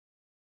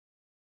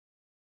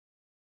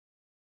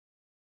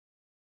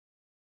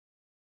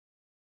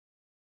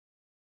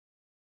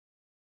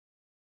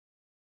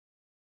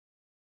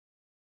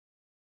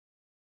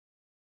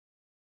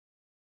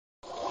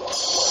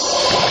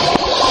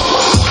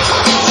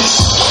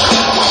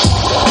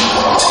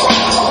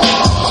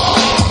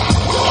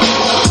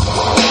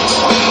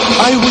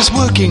I was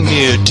working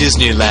near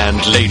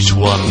Disneyland late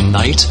one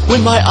night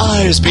when my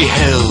eyes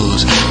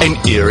beheld an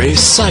eerie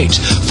sight,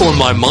 for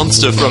my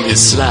monster from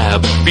his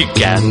slab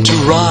began to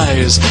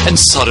rise, and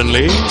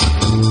suddenly,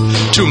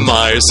 to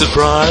my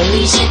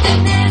surprise,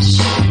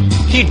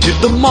 he did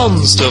the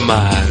monster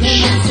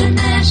mash.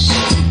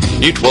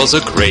 It was a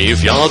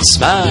graveyard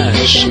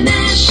smash.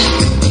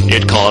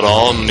 It caught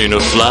on in a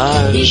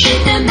flash.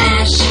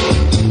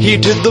 He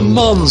did the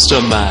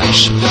monster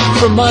mash.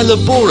 From my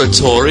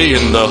laboratory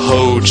in the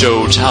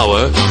Hojo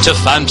Tower to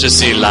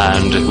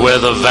Fantasyland, where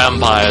the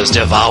vampires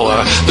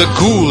devour. The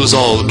ghouls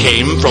all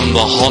came from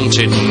the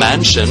haunted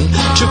mansion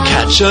to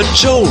catch a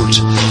jolt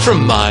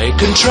from my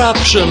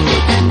contraption.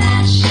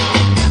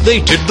 They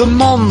did the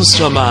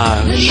monster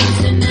mash.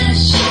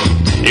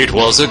 It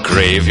was a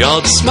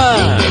graveyard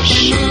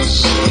smash.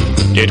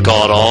 It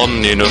caught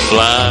on in a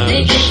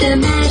flash.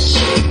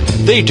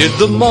 They did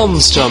the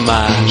monster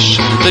mash.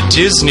 The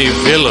Disney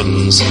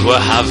villains were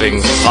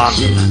having fun.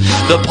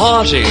 The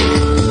party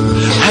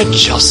had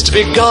just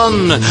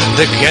begun.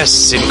 The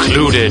guests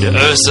included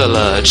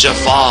Ursula,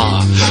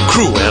 Jafar,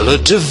 Cruella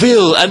de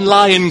Vil, and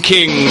Lion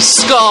King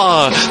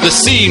Scar. The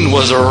scene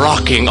was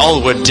rocking,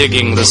 all were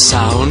digging the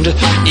sound.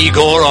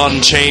 Igor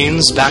on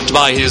chains, backed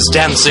by his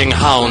dancing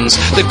hounds.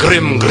 The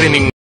grim,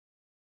 grinning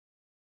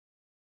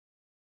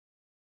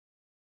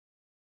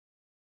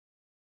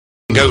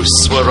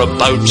ghosts were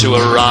about to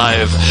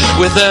arrive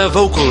with their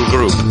vocal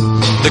group,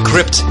 the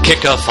Crypt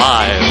Kicker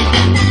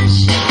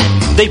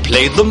 5. They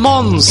played the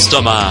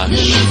monster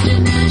mash.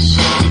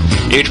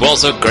 It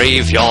was a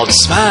graveyard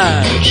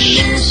smash.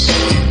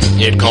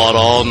 It caught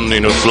on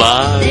in a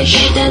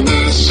flash.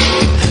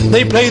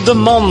 They played the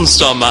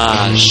monster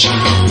mash.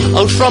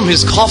 Out from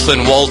his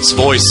coffin Walt's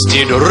voice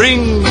did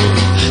ring.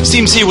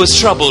 Seems he was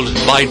troubled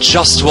by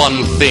just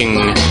one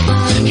thing.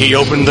 He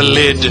opened the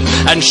lid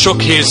and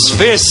shook his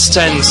fist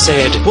and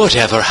said,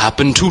 "Whatever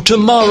happened to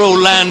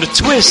Tomorrowland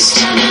Twist?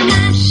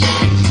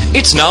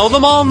 It's now the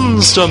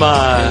monster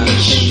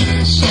mash."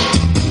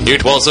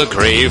 It was a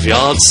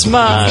graveyard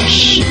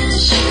smash.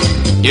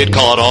 It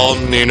caught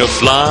on in a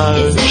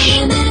flash.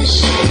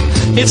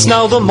 It's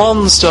now the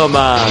monster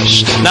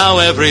mash. Now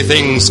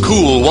everything's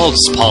cool.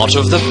 Walt's part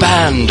of the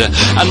band,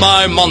 and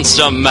my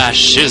monster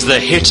mash is the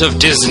hit of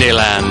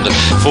Disneyland.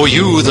 For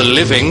you, the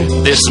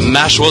living, this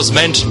mash was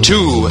meant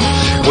to.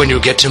 When you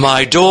get to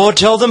my door,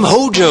 tell them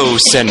Hojo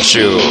sent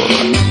you.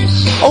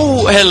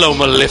 Oh, hello,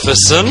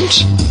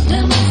 Maleficent.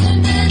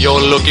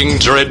 You're looking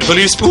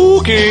dreadfully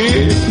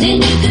spooky.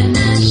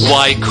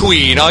 Why,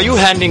 Queen, are you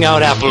handing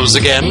out apples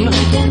again?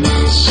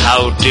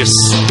 How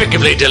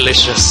despicably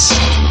delicious.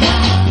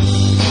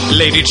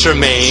 Lady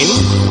Tremaine,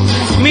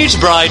 meet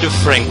Bride of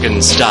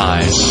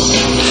Frankenstein.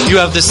 You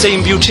have the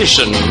same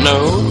beautician,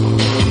 no?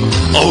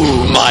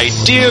 Oh, my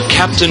dear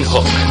Captain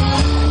Hook,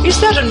 is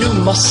that a new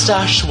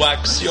mustache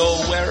wax you're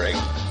wearing?